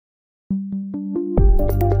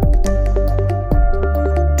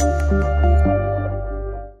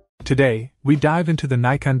Today, we dive into the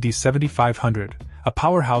Nikon D7500, a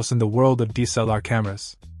powerhouse in the world of DSLR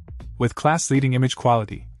cameras. With class-leading image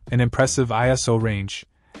quality, an impressive ISO range,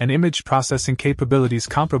 and image processing capabilities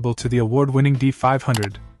comparable to the award-winning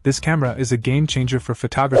D500, this camera is a game-changer for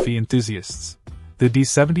photography enthusiasts. The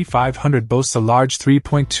D7500 boasts a large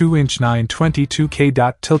 3.2-inch 922K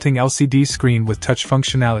dot tilting LCD screen with touch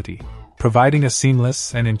functionality, providing a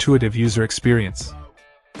seamless and intuitive user experience.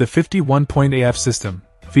 The 51-point AF system,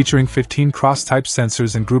 featuring 15 cross-type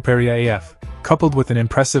sensors and group area AF, coupled with an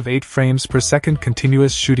impressive 8 frames per second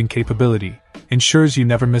continuous shooting capability, ensures you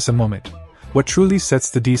never miss a moment. What truly sets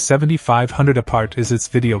the D7500 apart is its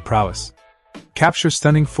video prowess. Capture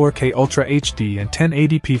stunning 4K Ultra HD and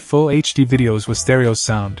 1080p Full HD videos with stereo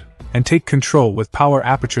sound, and take control with power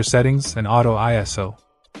aperture settings and auto ISO.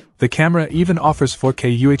 The camera even offers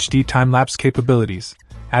 4K UHD time-lapse capabilities,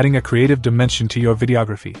 adding a creative dimension to your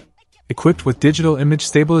videography. Equipped with digital image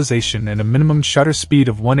stabilization and a minimum shutter speed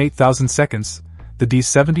of 1/8000 seconds, the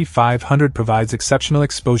D7500 provides exceptional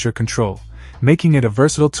exposure control, making it a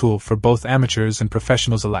versatile tool for both amateurs and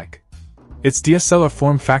professionals alike. Its DSLR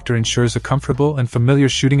form factor ensures a comfortable and familiar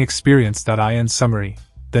shooting experience. In summary,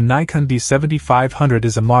 the Nikon D7500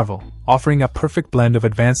 is a marvel, offering a perfect blend of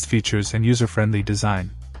advanced features and user-friendly design.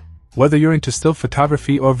 Whether you're into still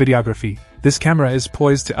photography or videography, this camera is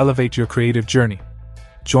poised to elevate your creative journey.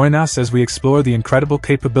 Join us as we explore the incredible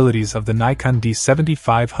capabilities of the Nikon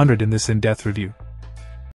D7500 in this in-depth review.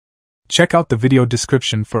 Check out the video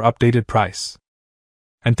description for updated price.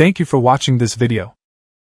 And thank you for watching this video.